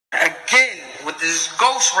Again, with this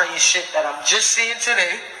ghostwriting shit that I'm just seeing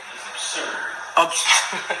today.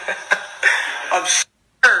 Absurd.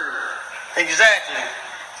 Absurd. Exactly.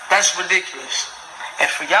 That's ridiculous.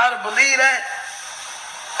 And for y'all to believe that,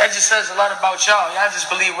 that just says a lot about y'all. Y'all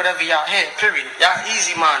just believe whatever y'all hear, period. Y'all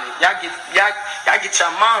easy-minded. Y'all get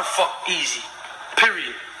your mind fucked easy,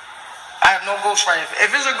 period. I have no ghostwriter.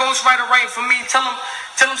 If there's a ghostwriter writing for me, tell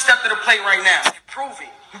him step to the plate right now. Prove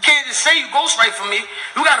it. You can't just say you ghostwrite for me.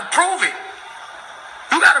 You gotta prove it.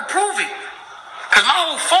 You gotta prove it. Cause my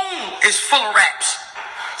whole phone is full of raps.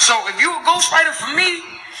 So if you a ghostwriter for me,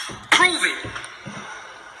 prove it.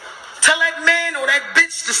 Tell that man or that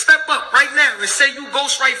bitch to step up right now and say you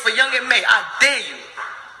ghostwrite for Young and May. I dare you.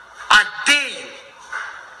 I dare you.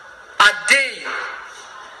 I dare you.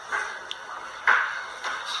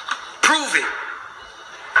 Prove it.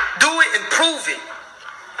 Do it and prove it.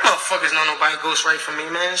 Motherfuckers know nobody ghostwrite for me,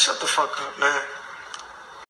 man. Shut the fuck up, man.